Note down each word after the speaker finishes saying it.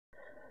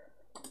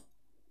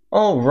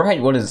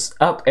Alright, what is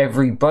up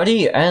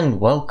everybody, and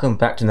welcome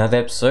back to another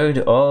episode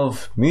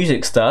of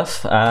Music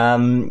Stuff.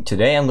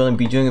 Today I'm going to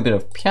be doing a bit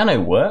of piano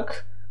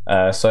work.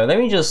 So let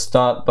me just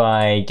start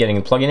by getting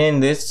a plugin in.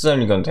 This is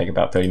only going to take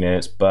about 30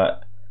 minutes,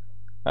 but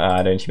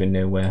I don't even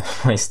know where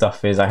my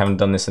stuff is. I haven't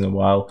done this in a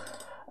while.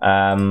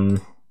 I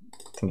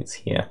think it's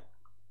here.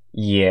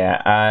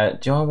 Yeah,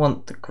 do I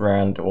want the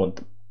grand or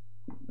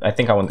I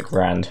think I want the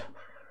grand.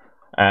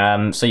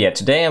 So yeah,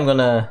 today I'm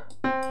gonna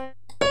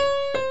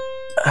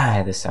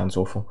this sounds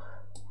awful.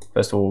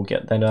 First of all,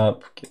 get that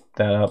up, get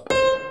that up.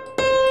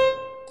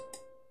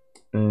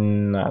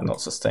 No, not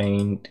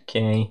sustained.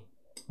 Okay,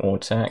 more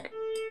attack.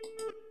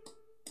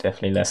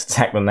 Definitely less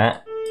attack than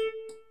that.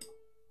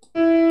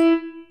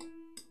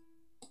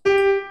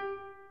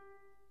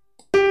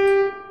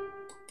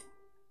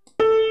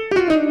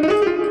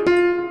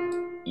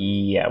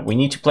 Yeah, we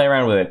need to play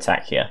around with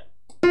attack here.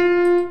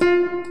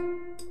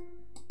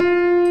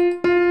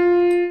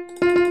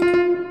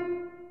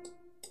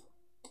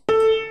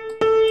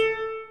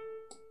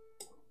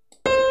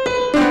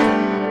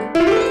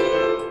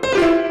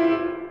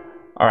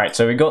 Alright,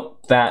 so we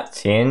got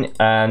that in.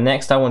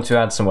 Next I want to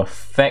add some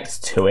effects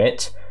to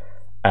it.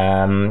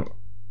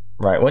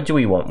 Right, what do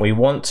we want? We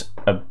want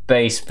a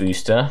bass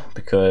booster,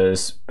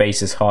 because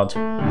bass is hard to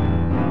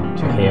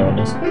hear on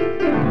this.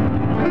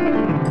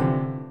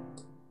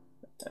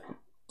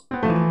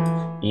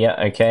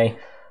 Yeah, okay.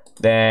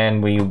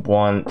 Then we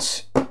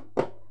don't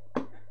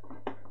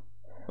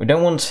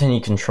want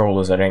any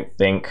controllers, I don't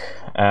think.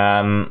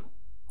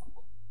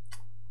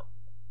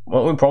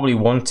 What we probably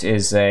want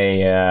is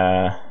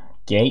a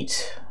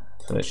gate.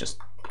 So let's just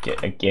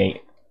get a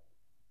gate.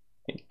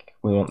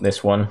 We want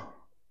this one.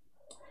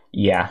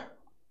 Yeah.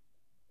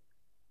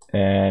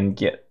 And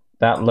get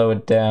that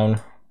lowered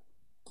down.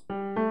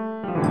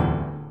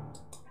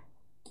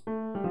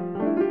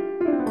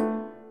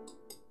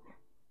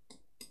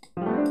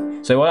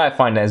 So what I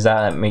find is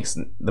that it makes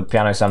the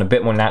piano sound a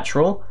bit more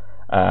natural.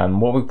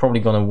 What we're probably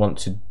going to want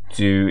to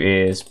do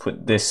is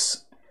put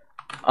this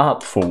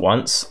up for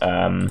once.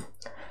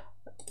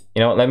 You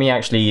know what, let me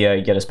actually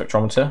get a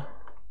spectrometer.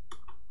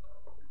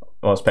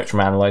 Or a spectrum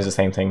analyzer,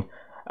 same thing.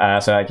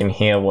 So I can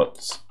hear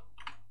what's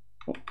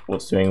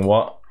doing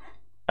what.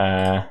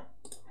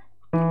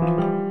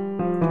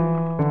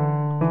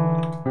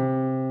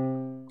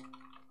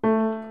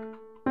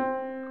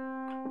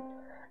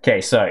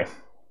 Okay, so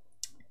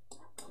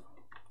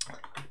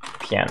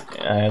piano.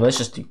 Let's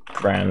just do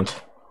grand.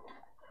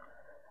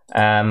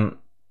 Yeah,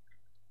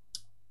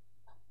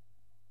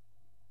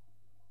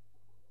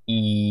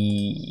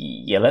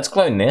 let's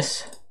clone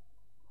this.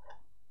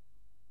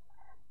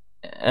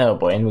 Oh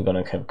boy, and we're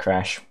gonna have a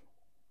crash.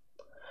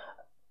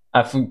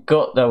 I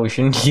forgot that we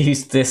shouldn't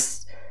use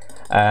this.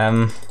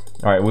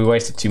 Alright, we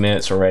wasted 2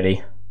 minutes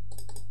already.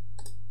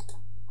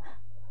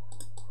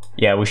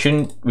 Yeah, we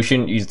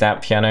shouldn't use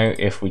that piano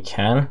if we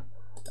can.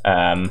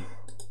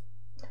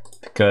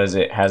 Because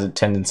it has a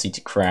tendency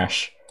to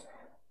crash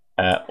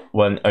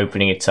when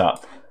opening it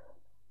up.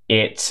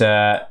 It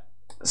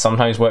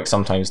sometimes works,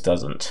 sometimes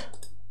doesn't.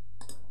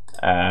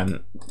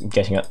 I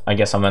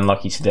guess I'm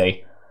unlucky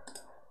today.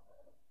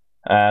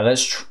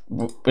 Let's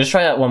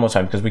try that one more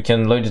time, because we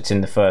can load it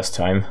in the first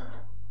time.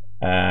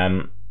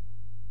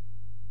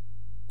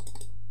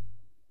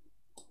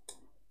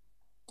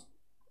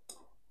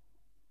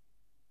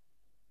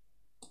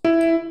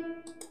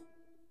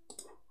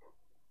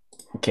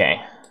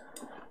 Okay.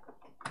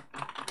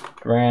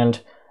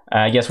 Grand.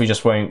 I guess we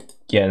just won't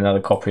get another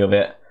copy of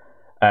it.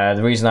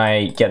 The reason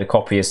I get a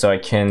copy is so I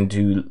can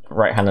do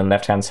right hand and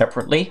left hand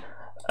separately.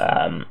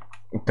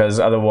 Because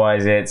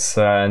otherwise it's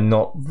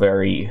not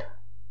very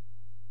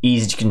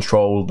easy to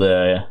control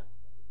the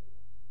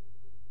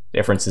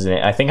differences in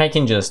it. I think I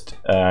can just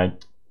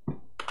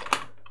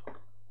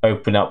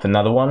open up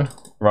another one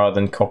rather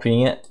than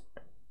copying it.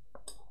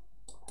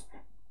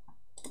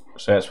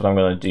 So that's what I'm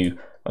going to do.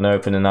 I'm going to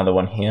open another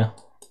one here,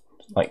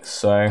 like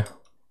so.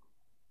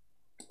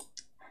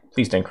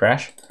 Please don't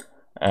crash.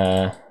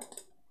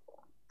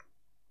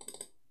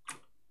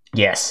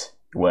 Yes,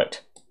 it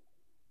worked.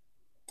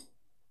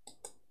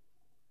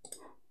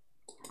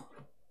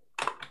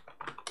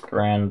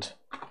 Grand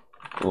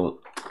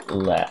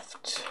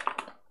left.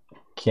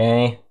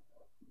 Okay.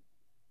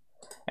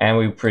 And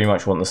we pretty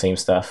much want the same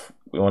stuff.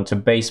 We want a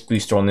bass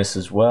booster on this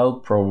as well,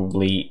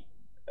 probably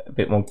a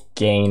bit more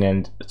gain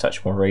and a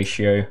touch more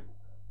ratio.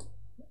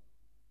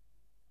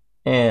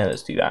 And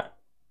let's do that.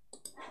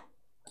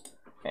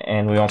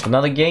 And we want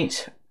another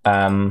gate.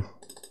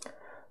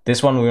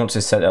 This one we want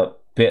to set up a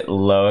bit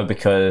lower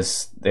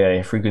because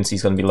the frequency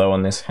is going to be low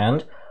on this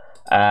hand.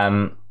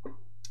 And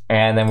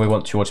then we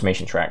want 2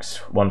 automation tracks,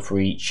 1 for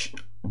each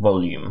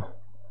volume.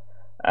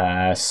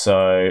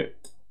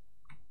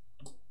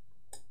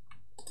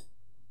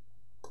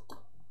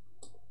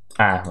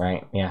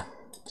 Right, yeah,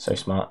 so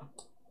smart.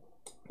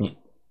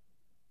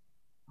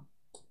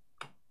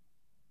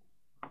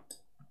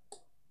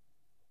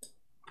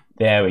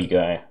 There we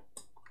go.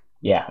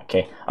 Yeah,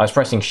 okay. I was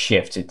pressing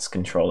shift, it's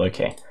control,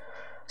 okay.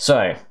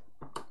 So,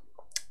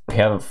 we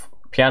have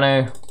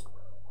piano,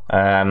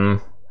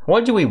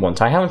 What do we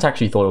want? I haven't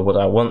actually thought of what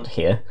I want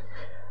here.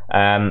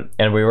 And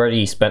we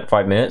already spent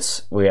 5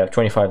 minutes. We have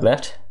 25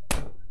 left.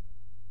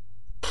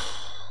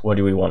 What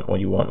do we want? What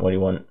do you want? What do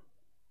you want?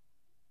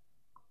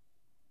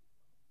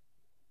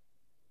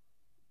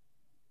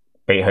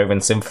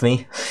 Beethoven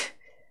Symphony.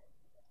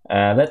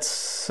 Let's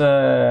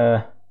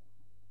start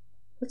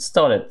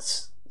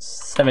at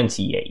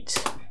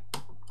 78.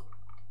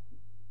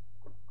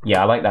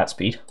 Yeah, I like that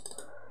speed.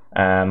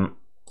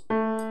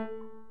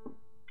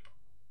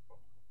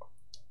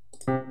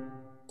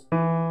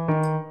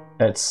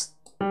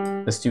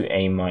 Let's do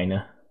A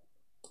minor.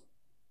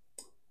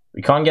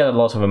 We can't get a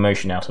lot of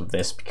emotion out of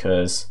this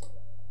because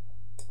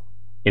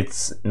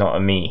it's not a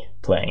me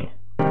playing.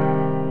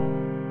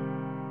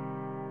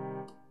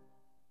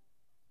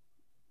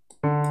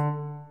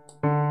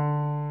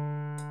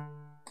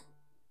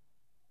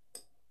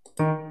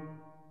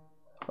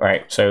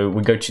 Alright, so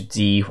we go to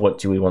D. What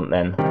do we want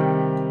then?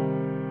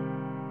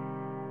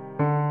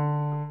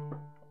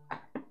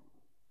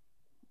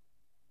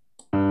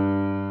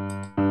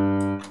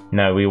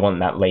 No, we want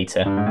that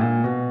later.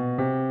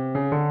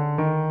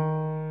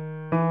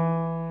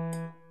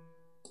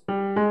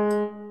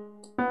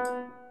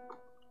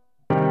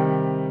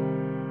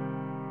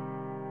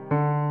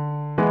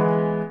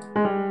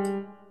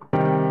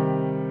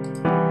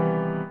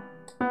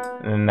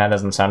 And that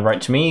doesn't sound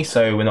right to me,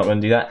 so we're not going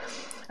to do that.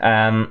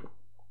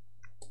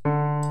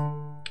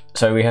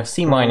 So we have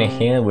C minor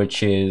here,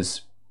 which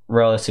is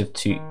relative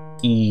to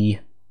E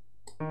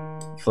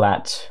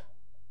flat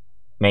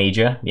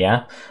major,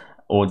 yeah,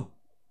 or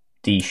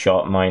D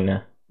sharp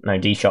minor. No,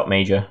 D sharp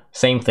major.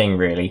 Same thing,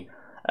 really.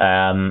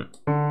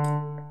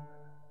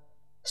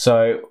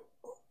 So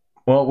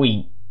what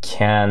we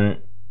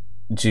can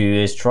do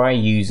is try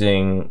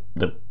using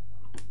the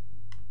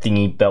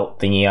thingy belt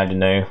thingy. I don't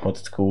know what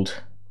it's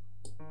called.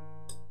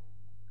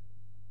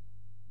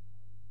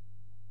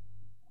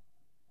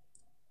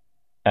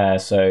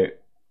 So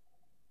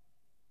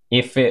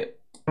if it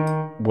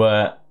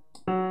were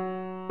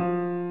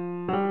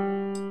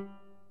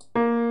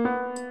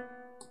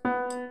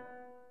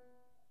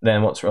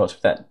then what's relative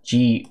to that?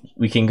 G,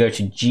 we can go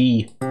to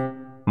G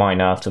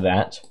minor after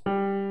that.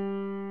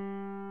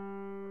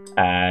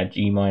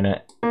 G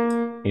minor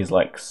is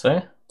like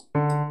so.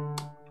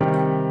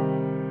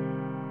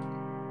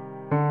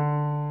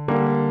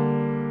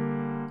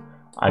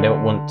 I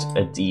don't want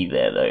a D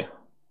there though.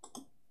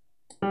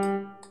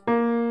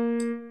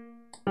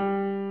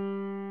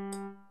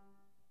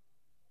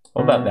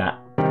 What about that?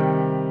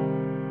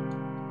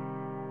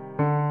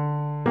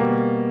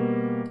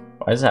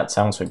 Why does that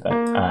sound so bad?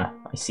 Ah,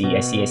 I see.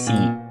 I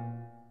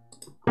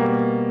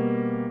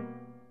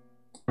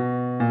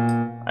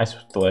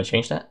thought I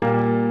changed that.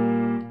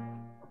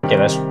 Okay,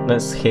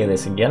 let's hear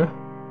this again.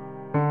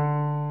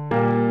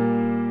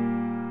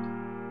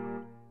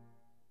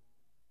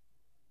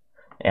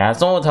 Yeah, that's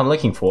not what I'm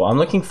looking for. I'm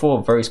looking for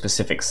a very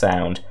specific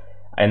sound,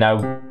 and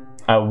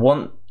I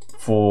want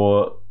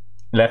for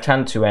left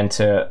hand to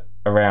enter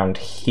around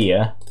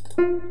here.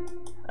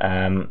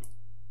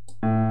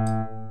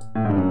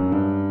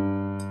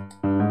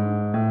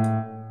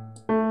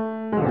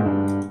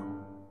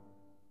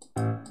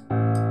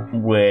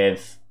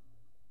 With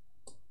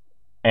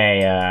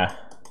a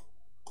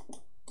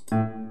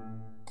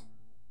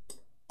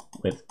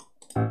with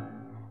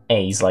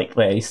A's like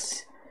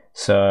this,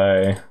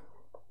 so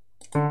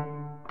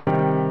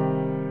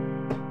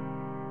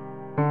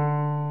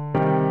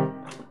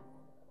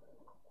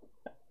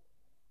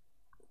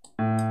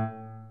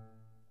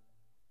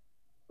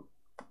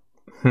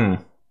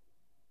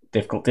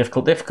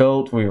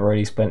difficult. We've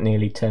already spent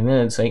nearly 10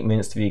 minutes, 8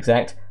 minutes to be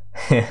exact.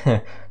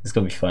 It's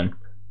gonna be fun.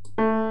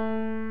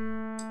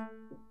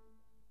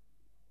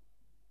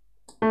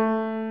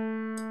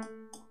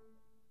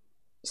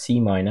 C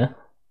minor.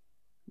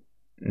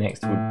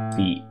 Next would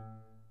be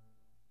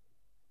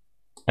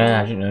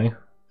I don't know.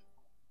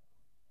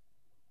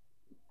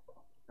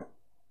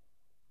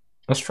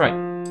 Let's try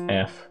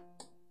F.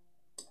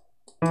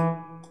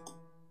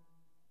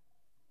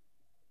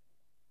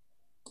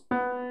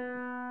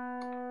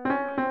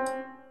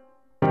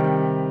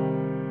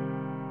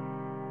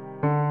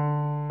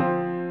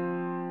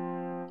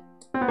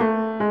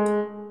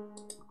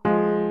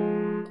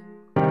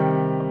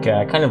 Okay,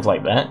 I kind of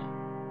like that.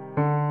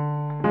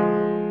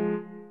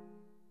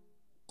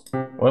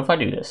 What if I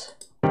do this?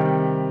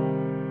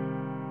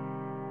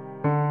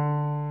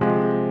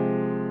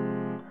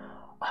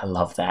 I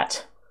love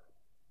that.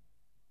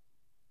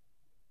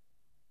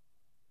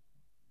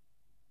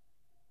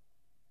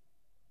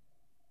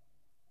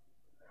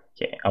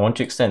 Okay, I want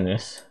to extend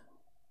this.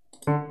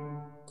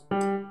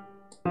 And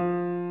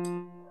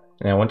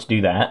I want to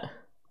do that.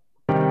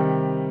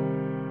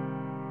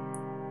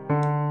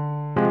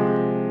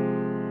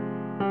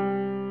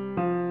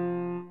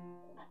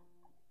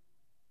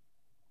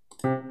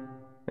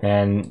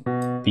 And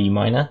B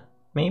minor,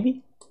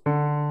 maybe?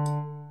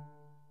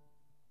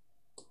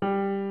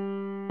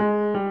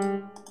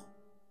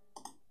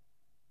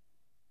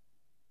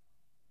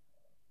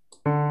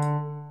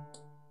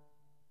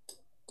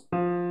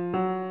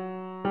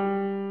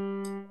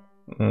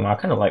 I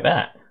kind of like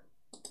that.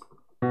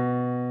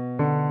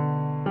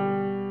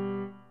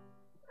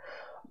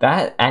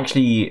 That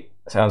actually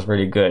sounds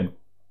really good.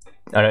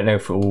 I don't know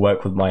if it will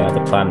work with my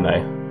other plan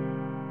though.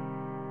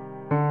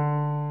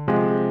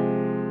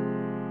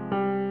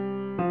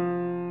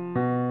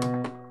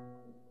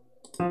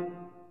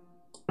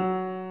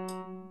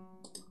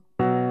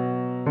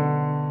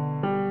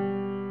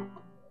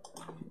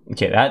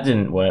 Okay, that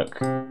didn't work.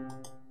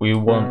 We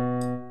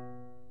want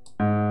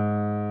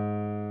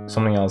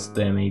something else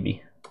there,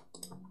 maybe.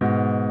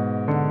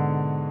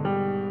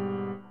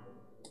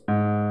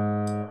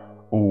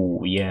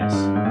 Oh, yes.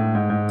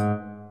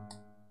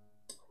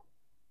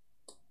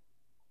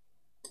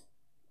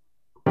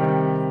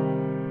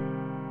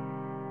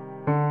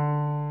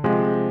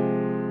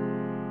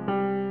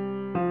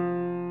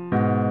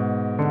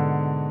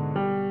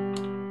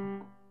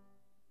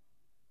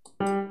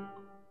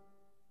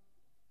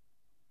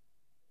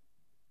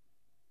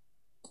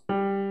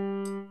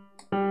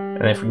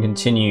 And if we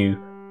continue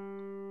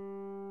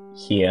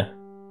here.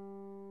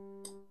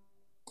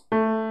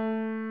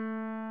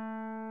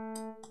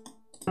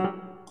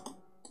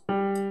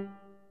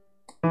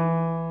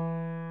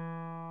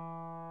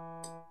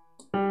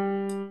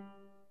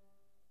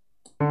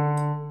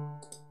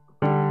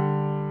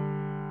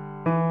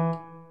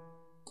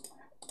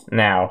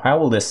 Now, how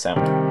will this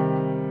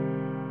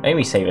sound?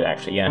 Maybe save it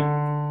actually, yeah.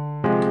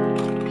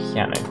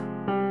 Piano.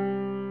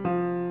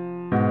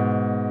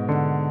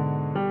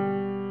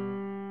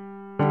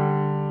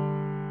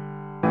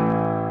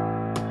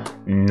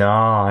 No,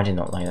 I did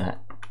not like that.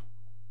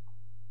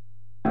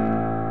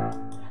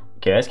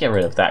 Okay, let's get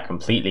rid of that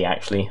completely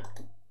actually.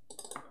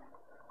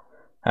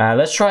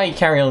 Let's try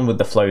carry on with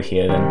the flow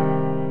here then.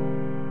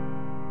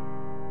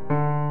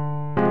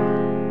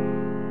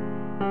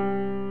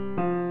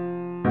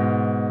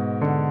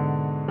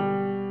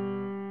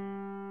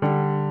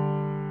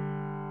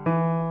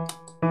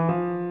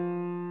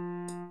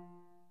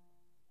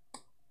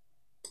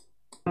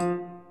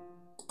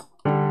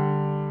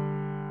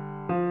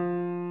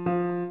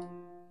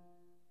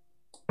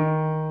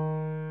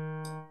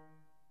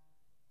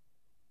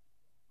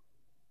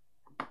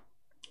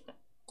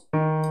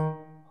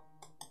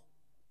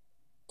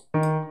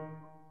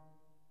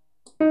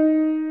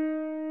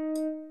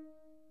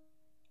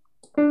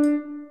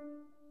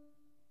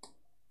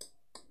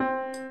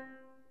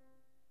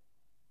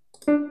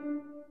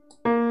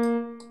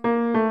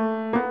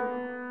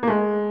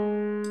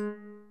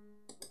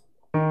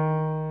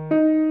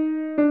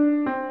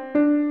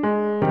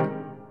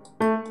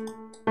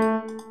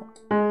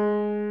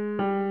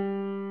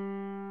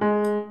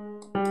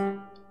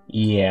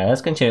 Yeah,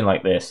 let's continue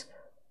like this.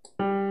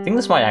 I think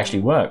this might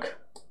actually work.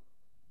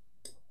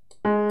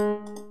 And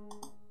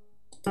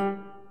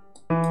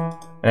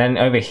then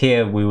over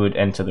here we would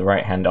enter the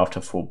right hand after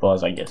 4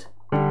 bars, I guess.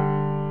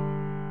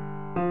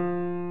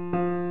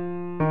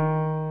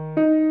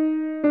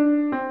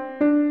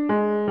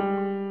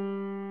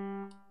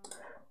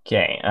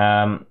 Okay,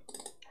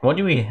 what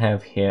do we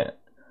have here?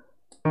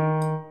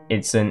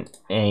 It's an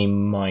A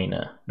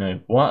minor. No,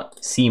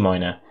 what? C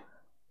minor.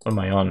 What am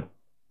I on?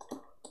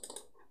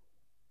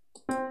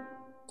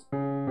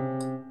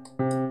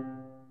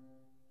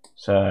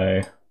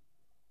 So...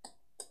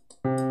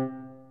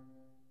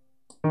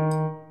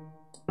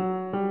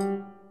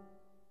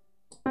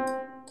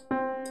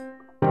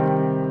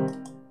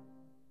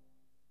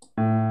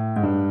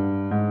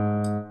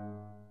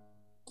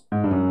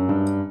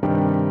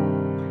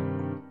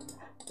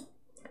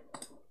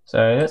 So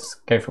let's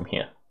go from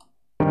here.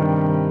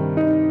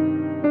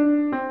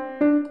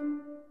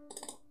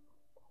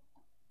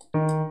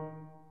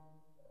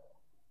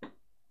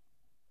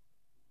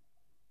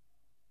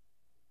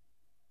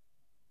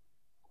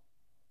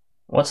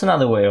 What's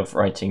another way of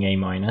writing A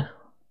minor?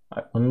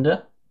 I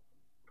wonder.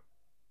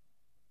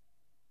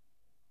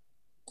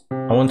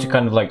 I want to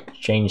kind of like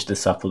change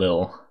this up a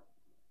little.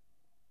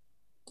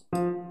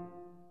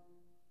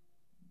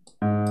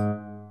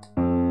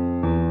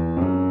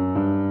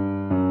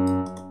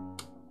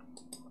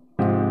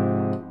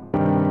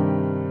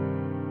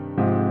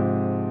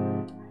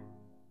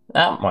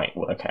 That might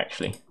work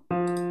actually.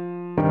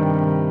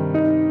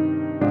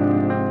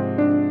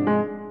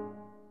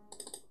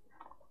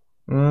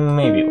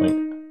 Maybe it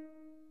won't.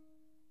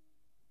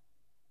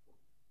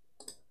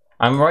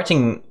 I'm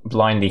writing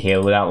blindly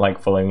here without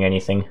like following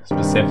anything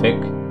specific.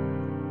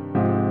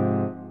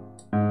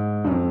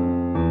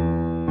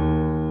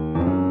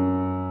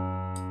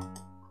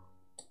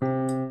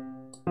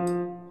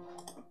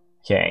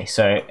 Okay,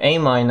 so A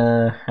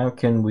minor, how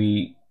can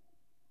we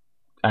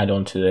add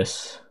on to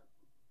this?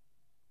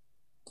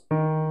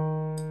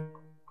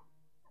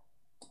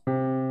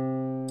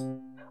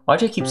 Why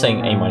do I keep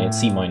saying A minor? It's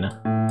C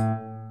minor.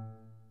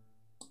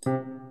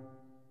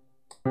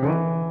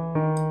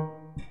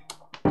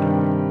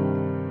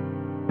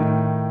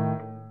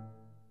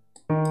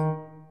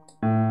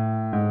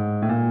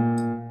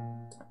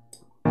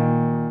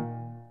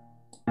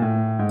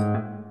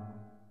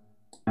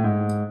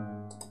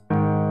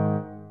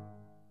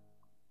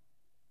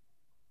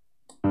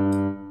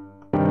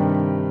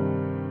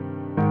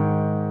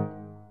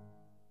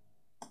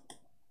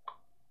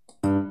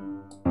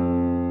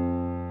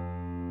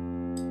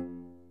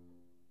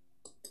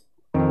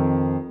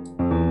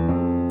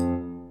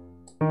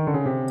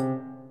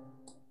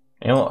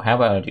 You know what? How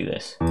about I do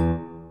this?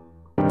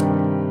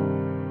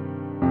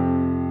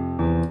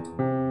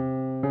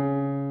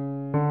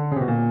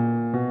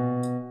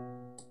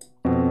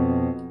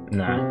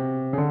 Nah.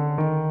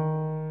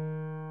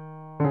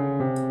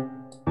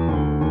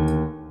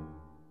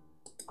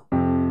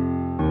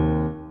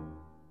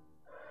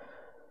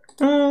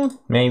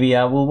 Maybe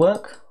that will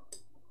work.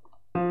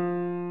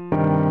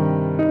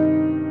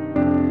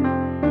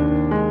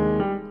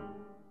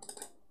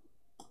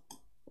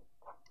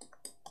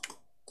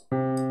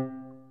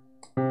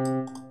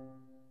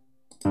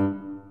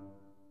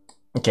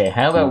 Okay,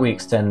 how about we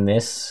extend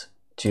this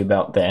to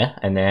about there,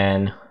 and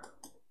then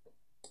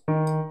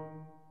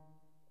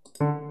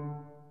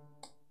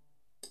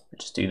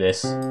just do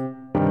this.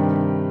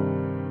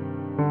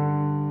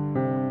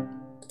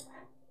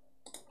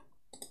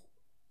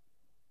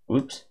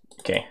 Whoops.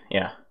 Okay,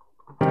 yeah.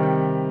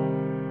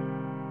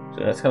 So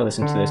let's have a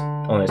listen to this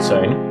on its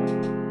own.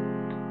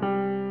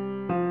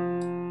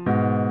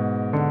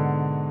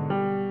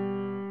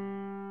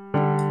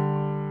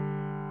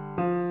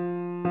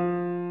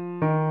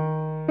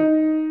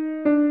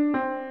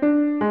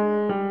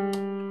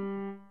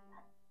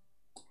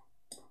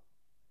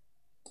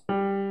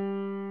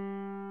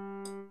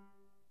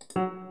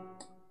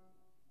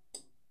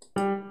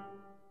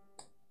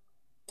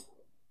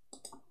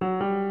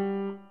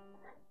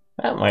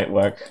 That might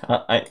work.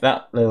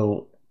 That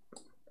little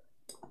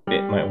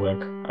bit might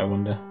work, I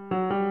wonder.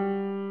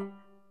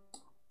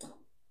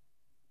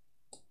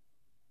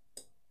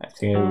 I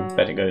think it would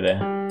better go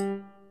there.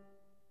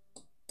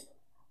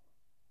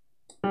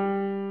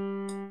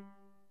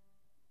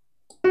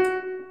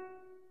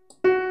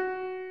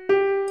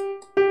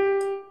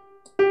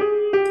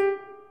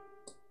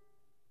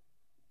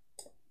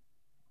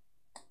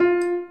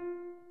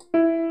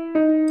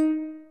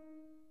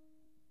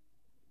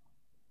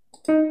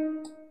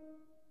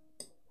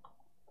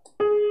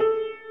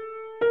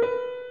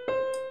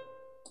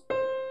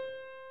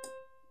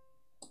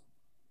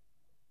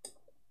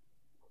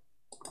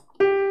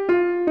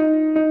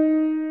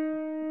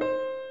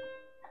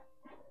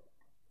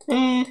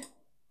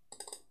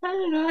 I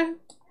don't know.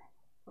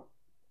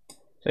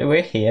 So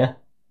we're here.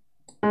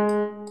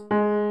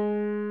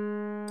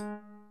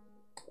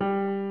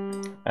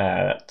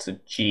 That's a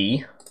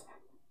G.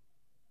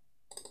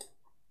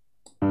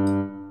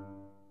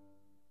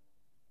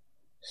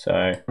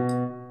 So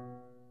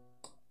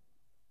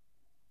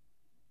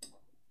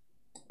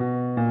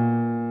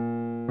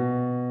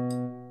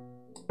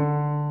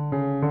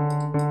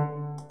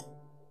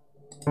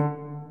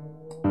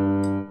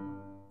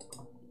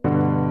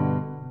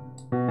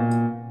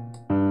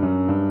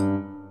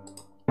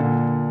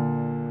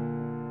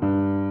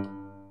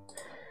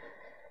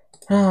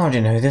oh, I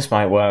don't know, this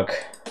might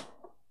work.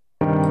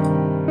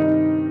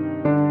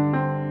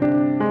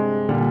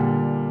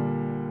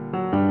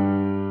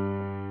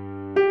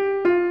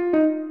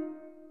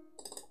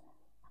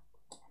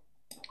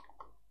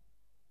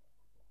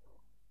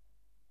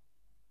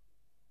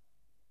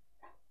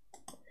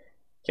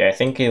 Yeah, I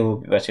think it will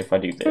be better if I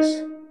do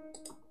this.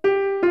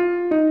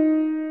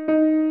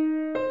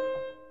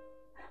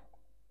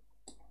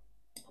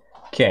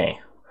 Okay.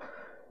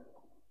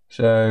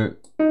 So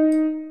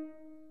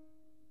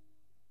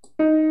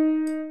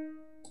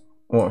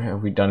what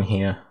have we done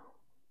here?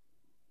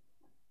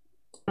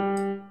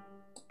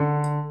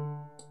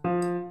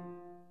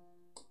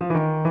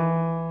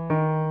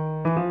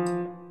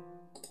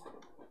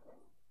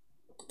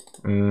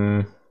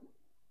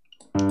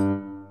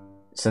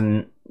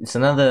 It's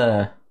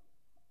another.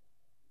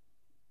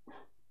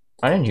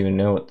 I don't even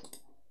know what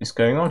is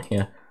going on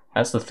here.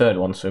 That's the third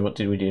one, so what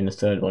did we do in the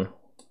third one?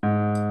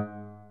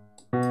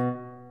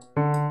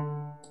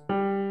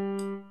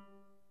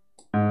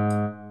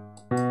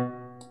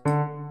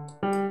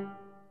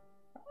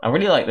 I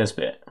really like this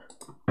bit.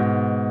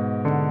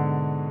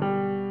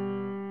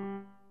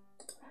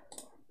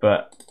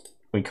 But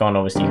we can't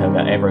obviously have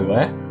that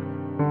everywhere.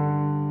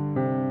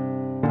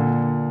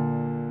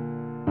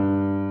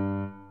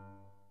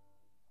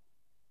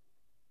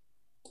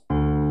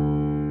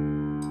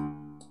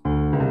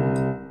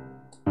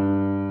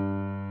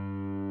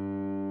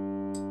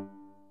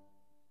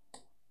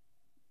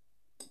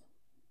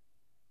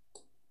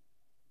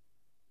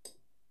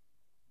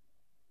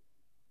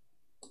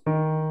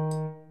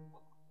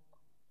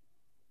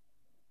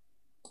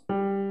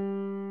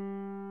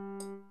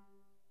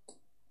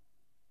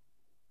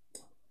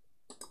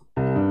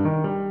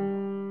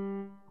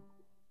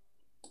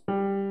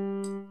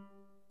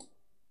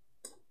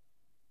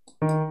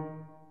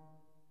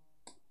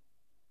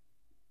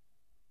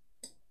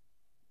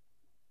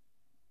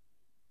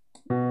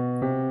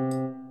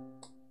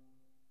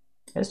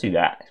 Let's do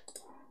that.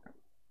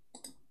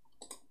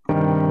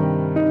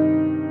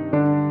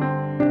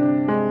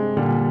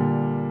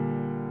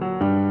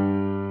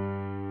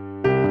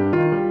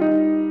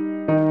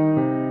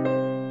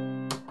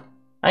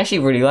 I actually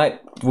really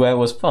like where it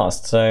was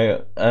passed,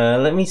 so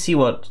let me see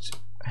what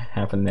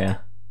happened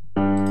there.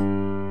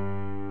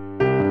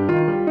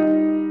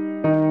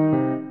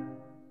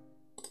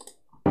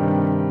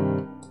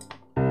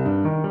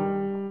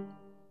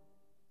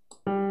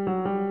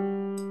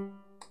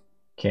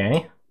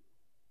 Okay.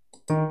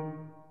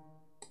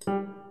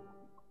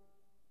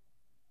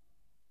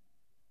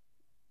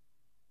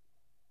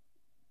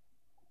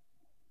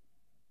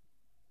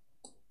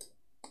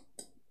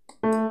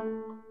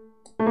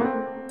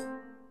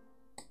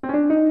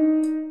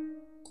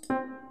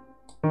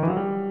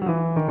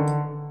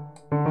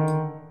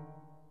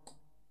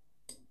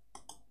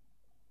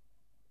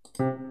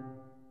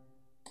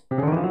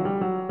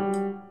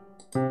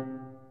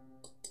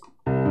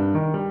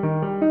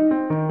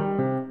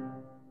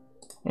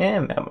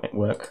 Yeah, that might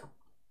work.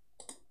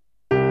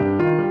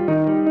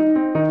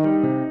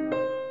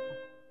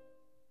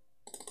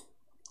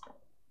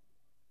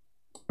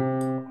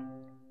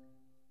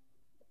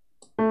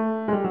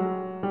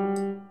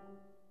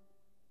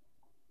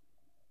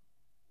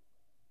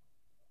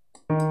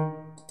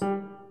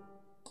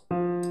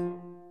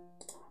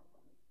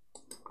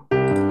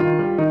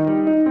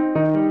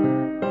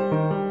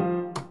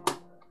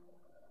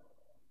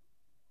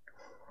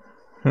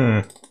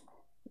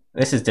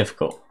 This is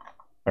difficult.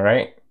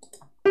 Alright.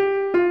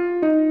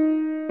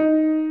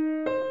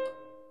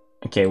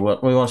 Okay,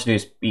 what we want to do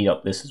is speed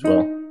up this as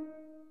well.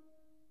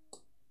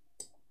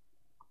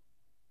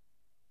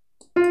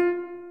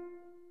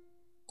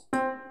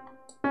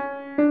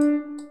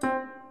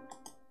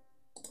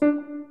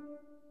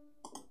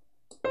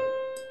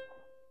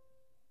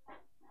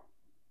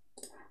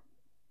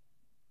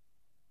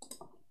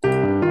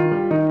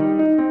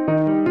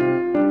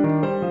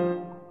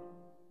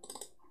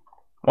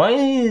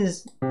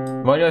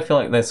 Why do I feel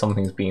like there's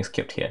something's being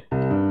skipped here?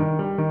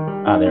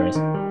 Ah, there is.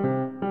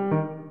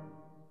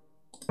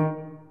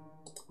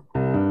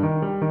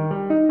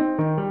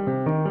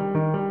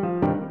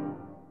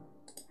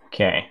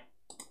 Okay.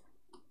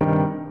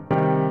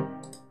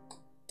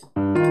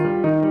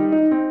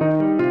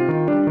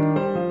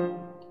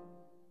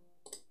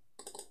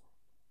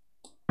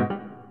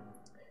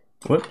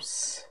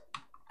 Whoops.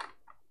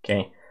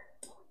 Okay.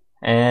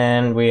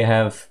 And we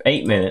have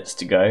 8 minutes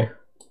to go.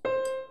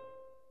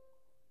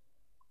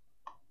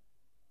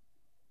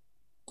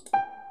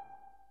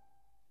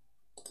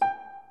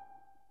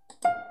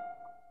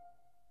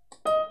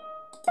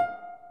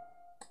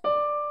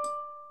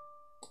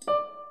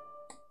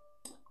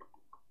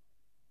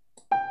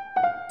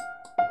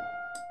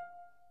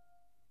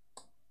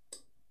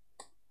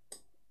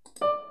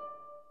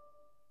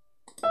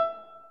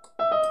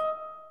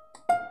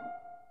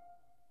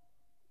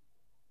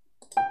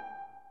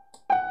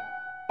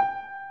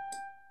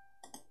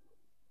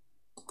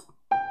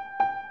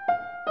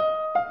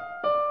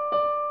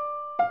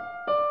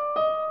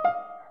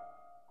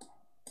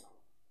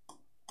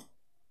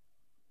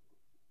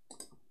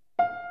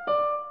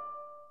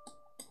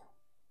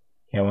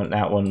 Yeah, I want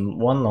that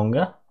one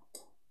longer.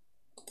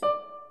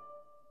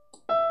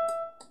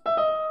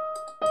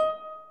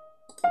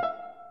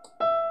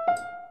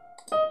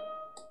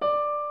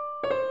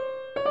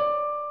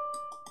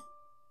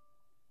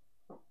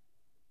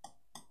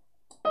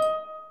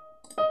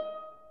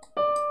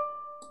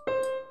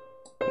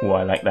 Oh,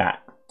 I like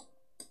that.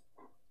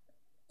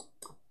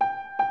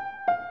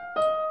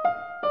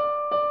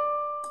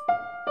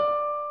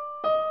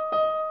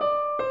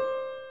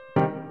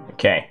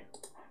 Okay.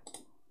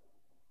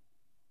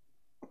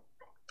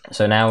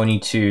 So now we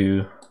need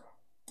to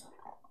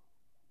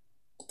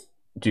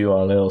do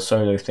our little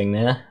solo thing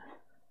there.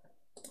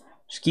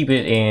 Just keep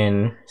it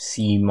in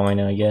C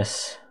minor, I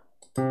guess.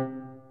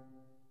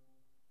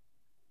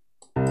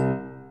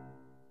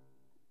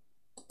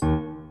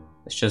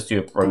 Let's just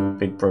do a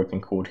big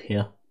broken chord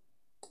here.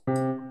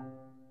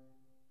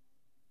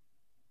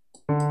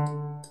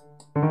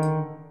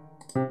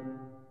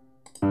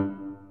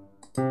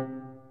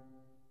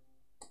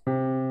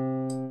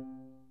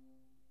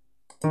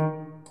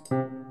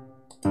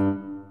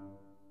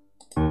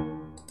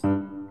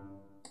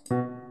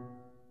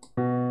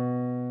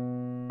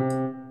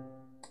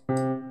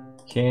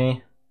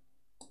 Okay.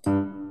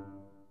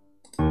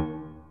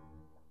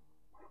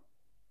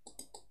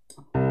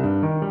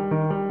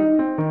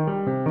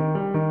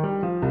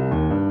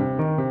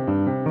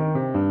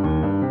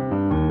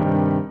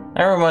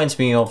 That reminds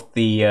me of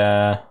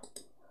a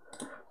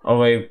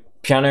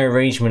piano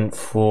arrangement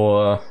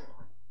for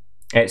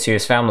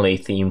Ezio's family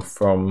theme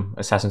from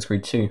Assassin's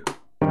Creed 2.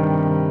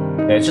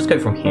 Let's just go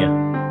from here.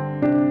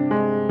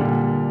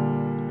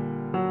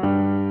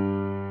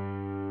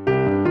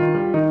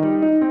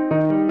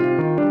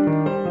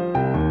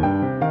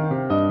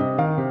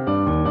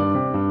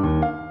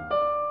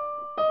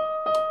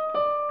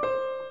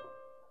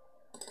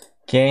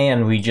 Okay,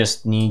 and we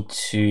just need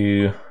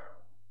to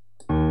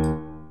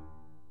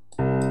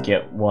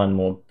get one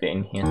more bit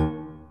in here.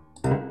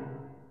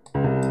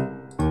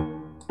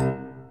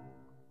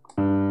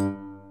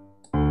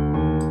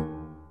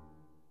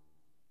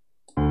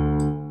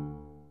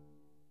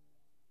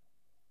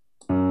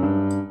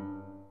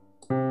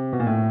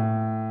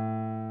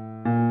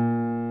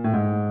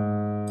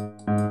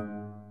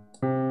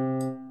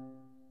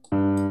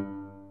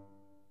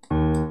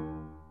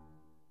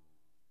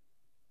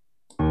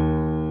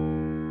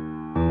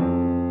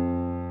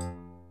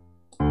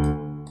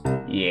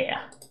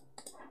 Yeah.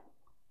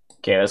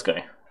 Okay, let's go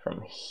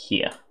from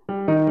here.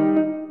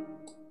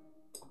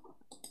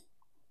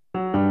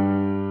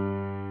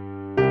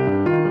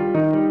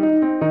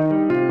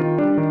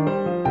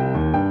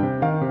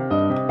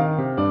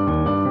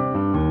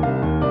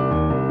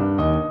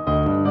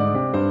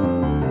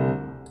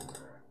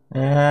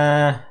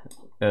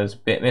 There's a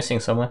bit missing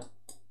somewhere.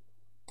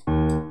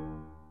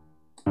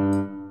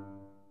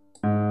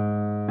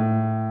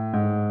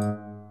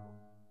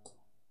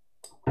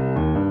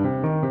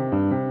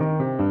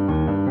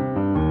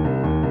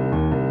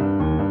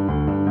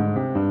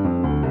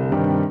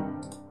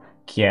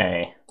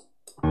 Okay.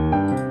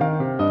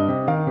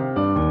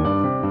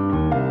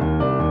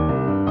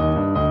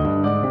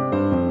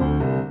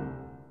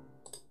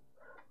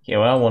 Yeah,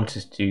 well, I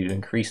wanted to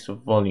increase the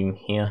volume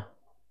here.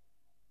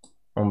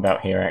 From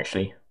about here,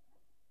 actually.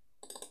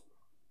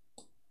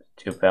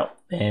 To about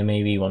there,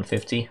 maybe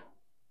 150.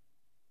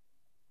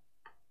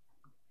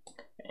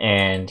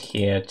 And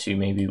here to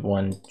maybe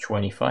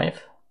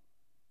 125.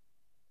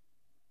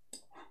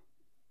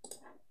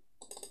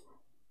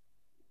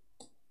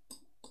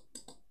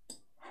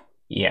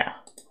 Yeah,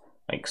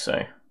 like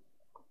so.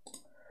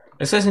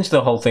 Let's listen to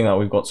the whole thing that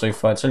we've got so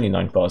far. It's only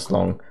 9 bars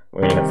long.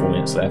 We only have 4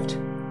 minutes left.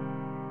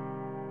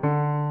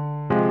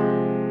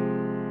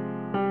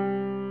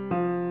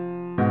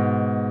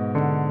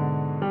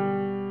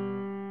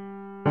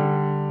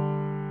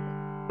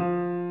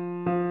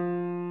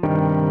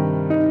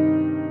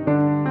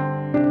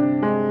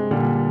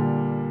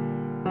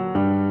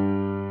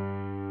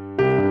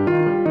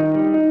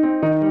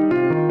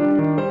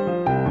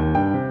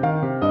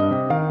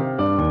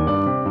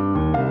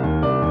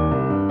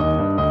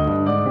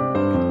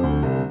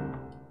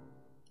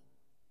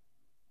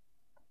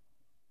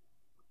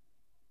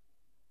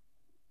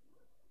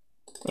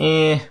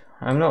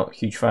 I'm not a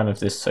huge fan of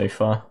this so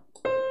far.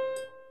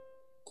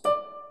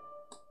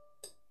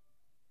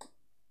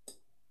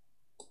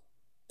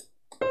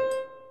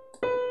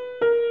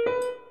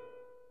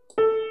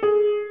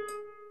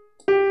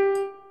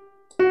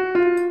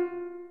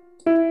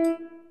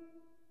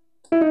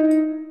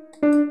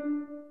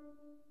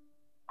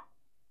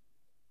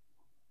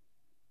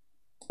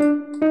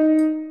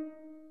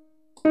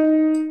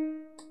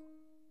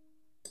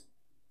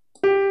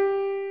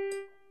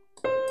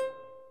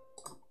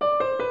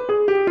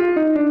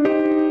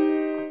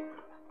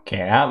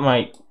 Okay, that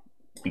might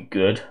be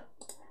good.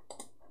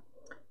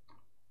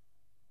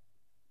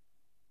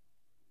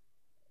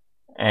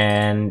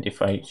 And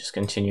if I just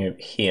continue over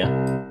here,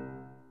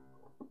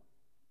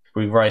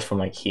 we rise from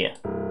like here.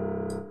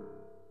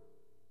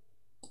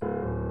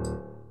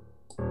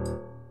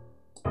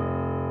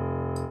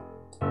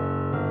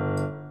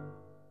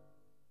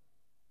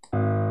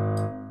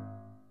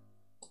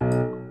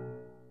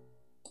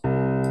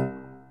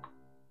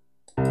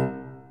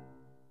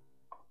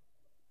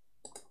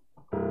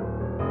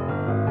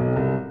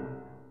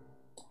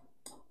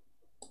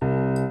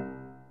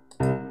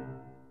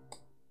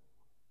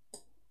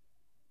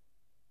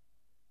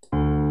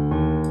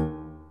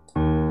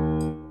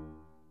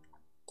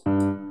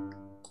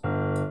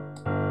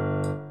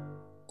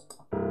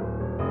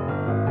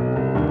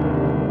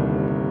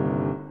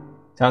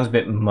 Sounds a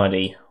bit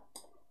muddy.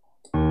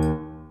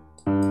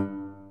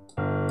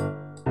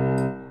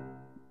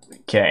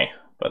 Okay,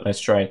 but let's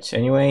try it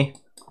anyway.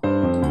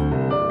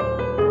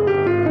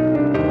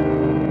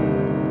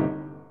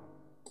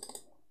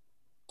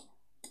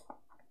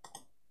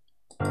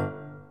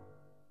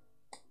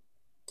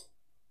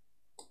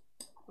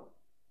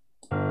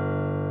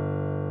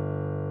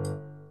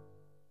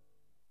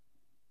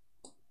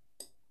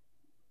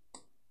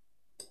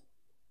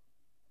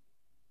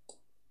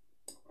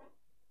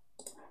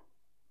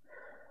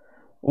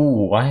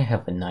 Ooh, I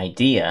have an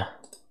idea.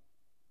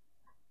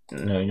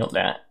 No, not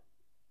that.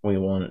 We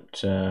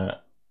want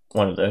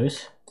one of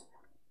those.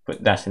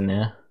 Put that in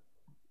there.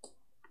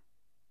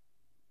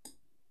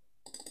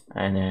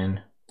 And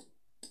then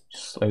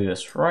slow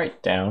this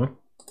right down.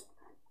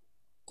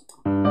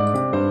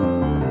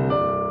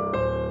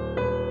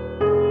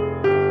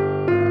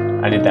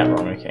 I did that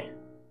wrong, okay.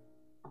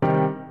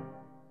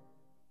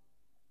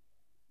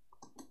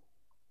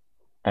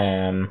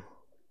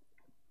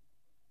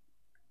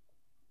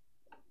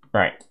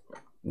 Right,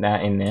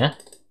 that in there.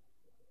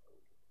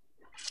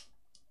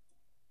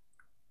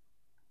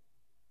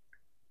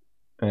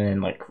 And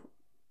then like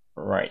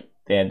right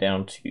there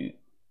down to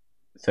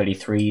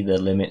 33, the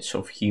limits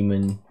of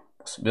human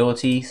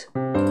possibilities.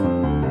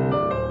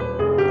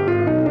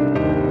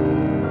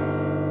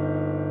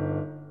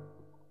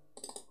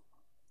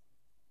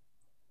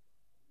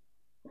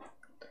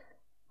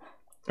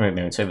 Right,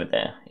 no, it's over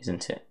there,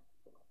 isn't it?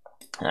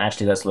 And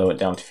actually, let's lower it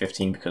down to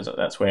 15 because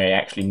that's where I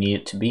actually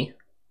need it to be.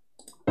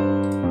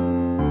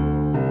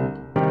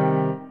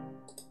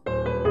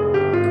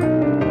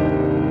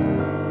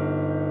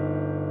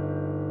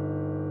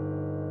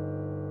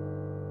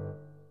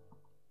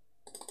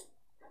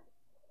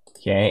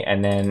 Okay,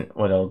 and then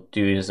what I'll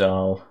do is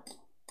I'll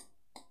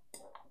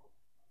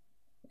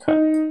cut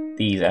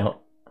these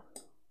out.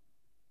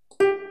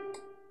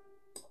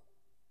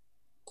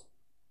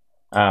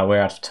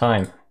 We're out of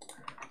time.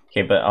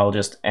 Okay, but I'll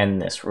just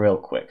end this real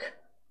quick.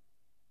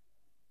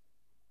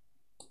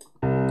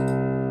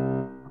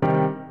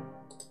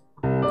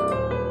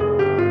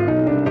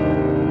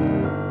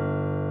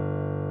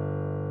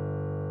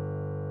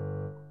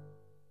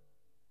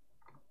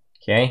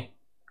 Okay,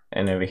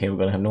 and over here we're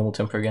going to have normal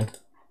tempo again.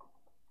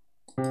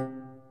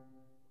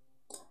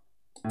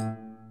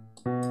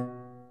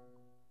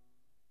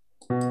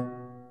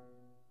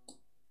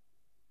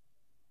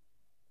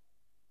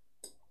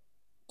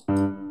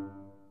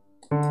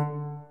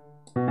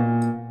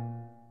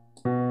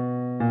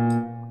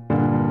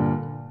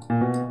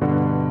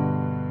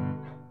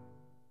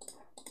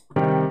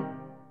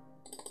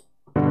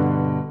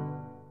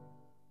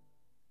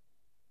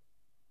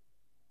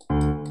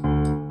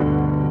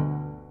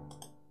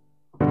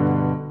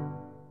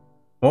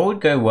 What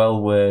would go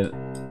well with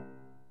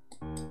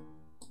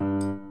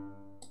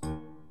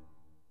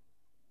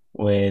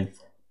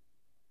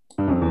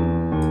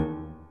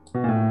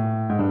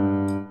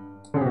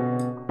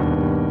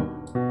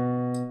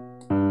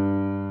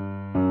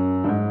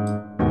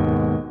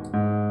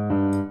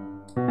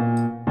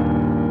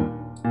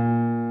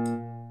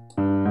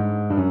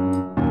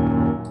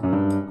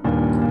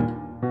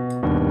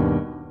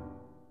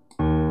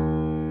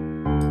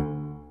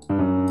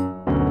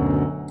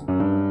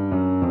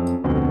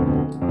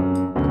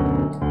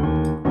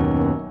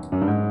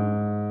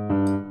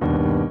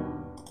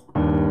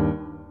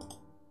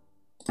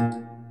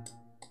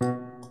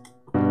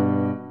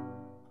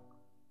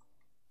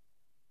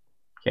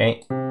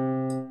okay.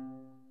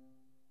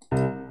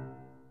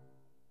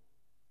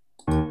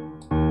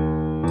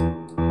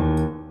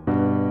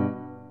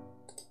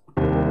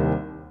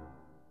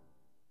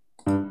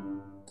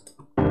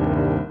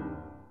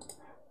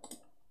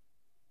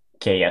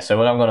 Okay, yeah, so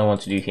what I'm going to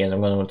want to do here is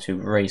I'm going to want to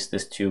raise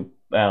this to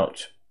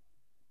about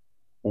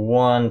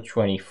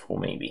 124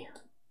 maybe.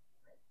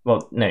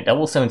 Well, no,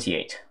 double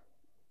 78.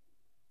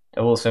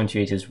 Double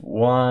 78 is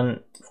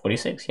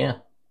 146, yeah.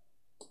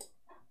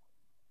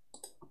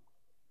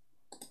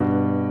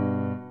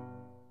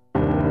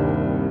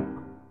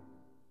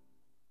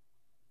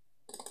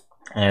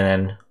 And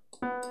then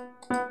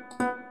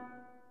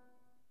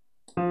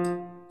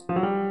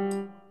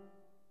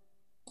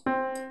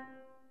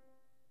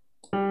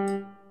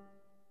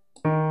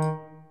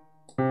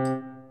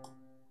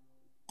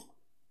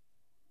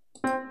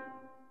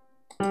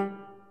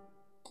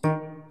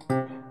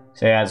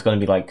so yeah, it's going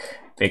to be like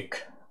big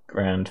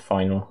grand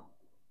final.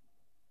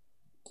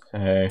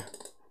 So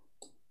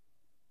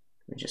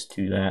we just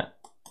do that.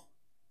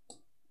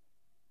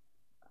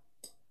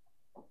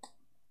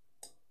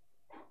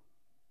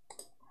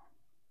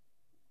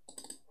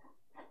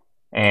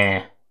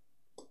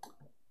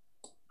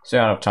 So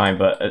out of time,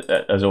 but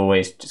as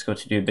always, just got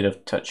to do a bit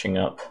of touching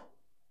up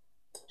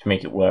to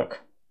make it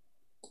work.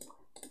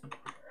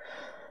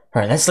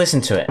 Alright, let's listen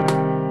to it.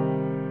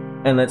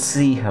 And let's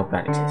see how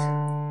bad it is.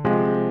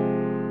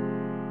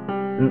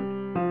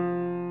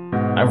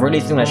 I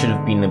really think that should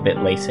have been a bit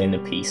later in the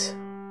piece.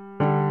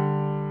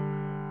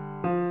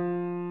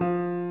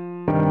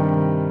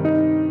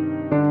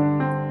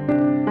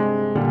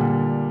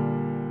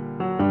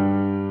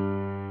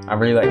 I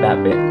really like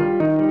that bit.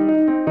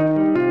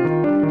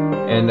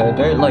 And I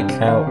don't like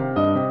how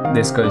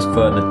this goes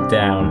further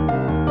down.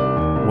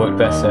 Worked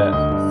better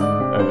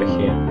over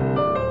here.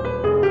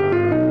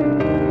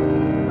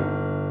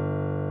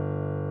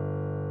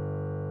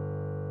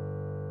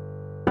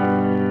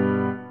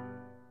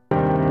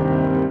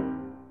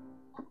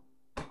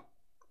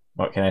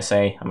 What can I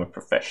say? I'm a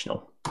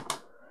professional.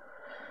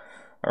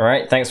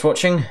 Alright, thanks for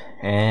watching,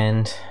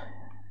 and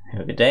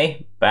have a good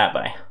day. Bye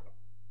bye.